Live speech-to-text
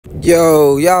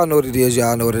Yo, y'all know what it is.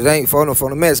 Y'all know what it ain't. Phone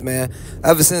the mess, man.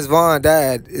 Ever since Vaughn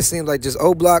died, it seems like just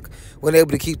O Block wasn't able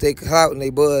to keep their clout and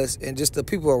their buzz, and just the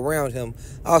people around him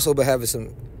also been having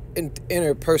some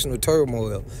interpersonal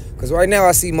turmoil. Because right now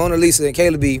I see Mona Lisa and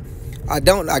Kayla B. I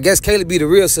guess Kayla be the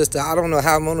real sister. I don't know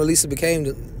how Mona Lisa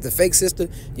became the fake sister.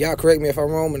 Y'all correct me if I'm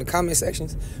wrong in the comment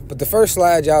sections. But the first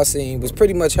slide y'all seen was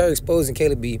pretty much her exposing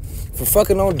Kayla B for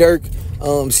fucking on Dirk,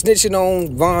 snitching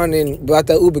on Vonnie and about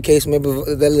that Uber case, remember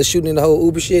that little shooting in the whole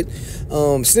Uber shit,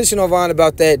 snitching on Vonnie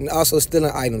about that, and also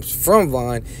stealing items from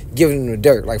Vonnie, giving them to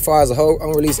Dirk, like far as a whole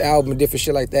unreleased album and different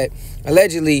shit like that.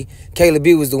 Allegedly, Kayla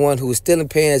B was the one who was stealing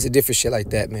pans and different shit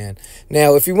like that, man.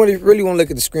 Now, if you really want to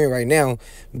look at the screen right now,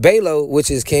 Baylo,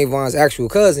 which is King Von's actual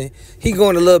cousin, he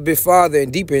going a little bit farther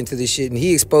and deeper into this shit, and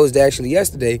he exposed actually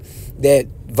yesterday that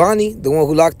Vonnie, the one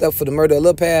who locked up for the murder of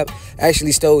Lil Pab,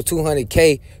 actually stole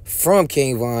 $200K from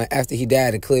King Von after he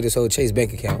died and cleared his whole Chase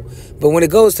bank account. But when it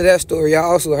goes to that story, I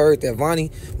also heard that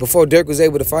Vonnie, before Dirk was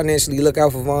able to financially look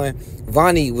out for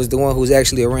Vonnie was the one who was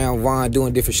actually around Von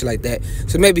doing different shit like that.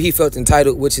 So maybe he felt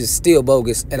entitled, which is still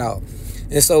bogus at all.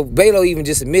 And so Baylo even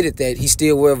just admitted that he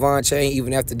still wore a Von chain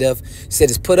even after death. Said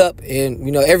it's put up, and you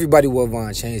know everybody wore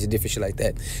Von chains and different shit like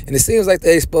that. And it seems like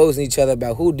they're exposing each other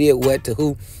about who did what to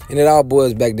who, and it all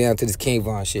boils back down to this King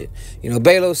Von shit. You know,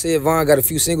 Baylo said Von got a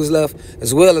few singles left,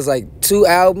 as well as like 2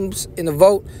 albums in the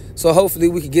vote. So hopefully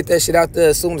we can get that shit out there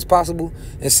as soon as possible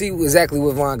and see exactly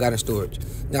what Von got in storage.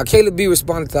 Now Kayla B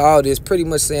responded to all this, pretty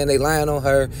much saying they lying on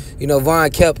her. You know, Von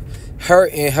kept her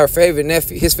and her favorite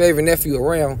nephew, his favorite nephew,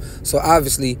 around. So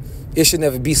obviously, it should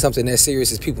never be something that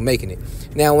serious as people making it.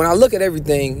 Now, when I look at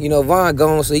everything, you know, Von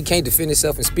gone, so he can't defend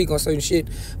himself and speak on certain shit.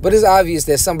 But it's obvious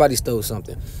that somebody stole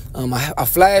something. A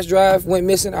flash drive went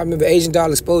missing. I remember Asian Doll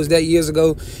exposed that years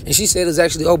ago, and she said it was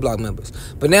actually O Block members.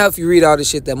 But now, if you read all the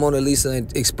shit that Mona Lisa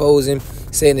exposing,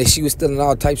 saying that she was stealing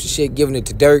all types of shit, giving it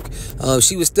to Dirk,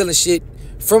 she was stealing shit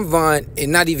from Von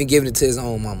and not even giving it to his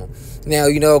own mama. Now,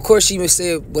 you know, of course, she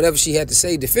said whatever she had to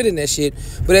say defending that shit.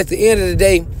 But at the end of the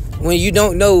day, when you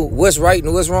don't know what's right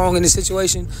and what's wrong in this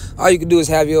situation, all you can do is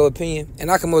have your opinion. And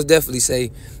I can most definitely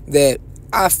say that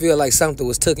I feel like something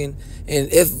was taken.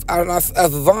 And if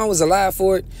Von was alive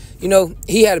for it, you know,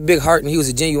 he had a big heart and he was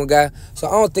a genuine guy. So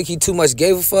I don't think he too much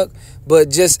gave a fuck.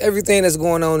 But just everything that's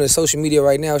going on in social media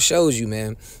right now shows you,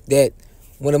 man, that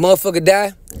when a motherfucker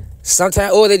die,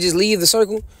 sometimes, or they just leave the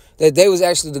circle, that they was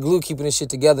actually the glue keeping this shit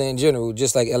together in general,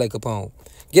 just like L.A. Capone.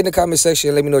 Get in the comment section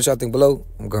and let me know what y'all think below.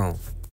 I'm gone.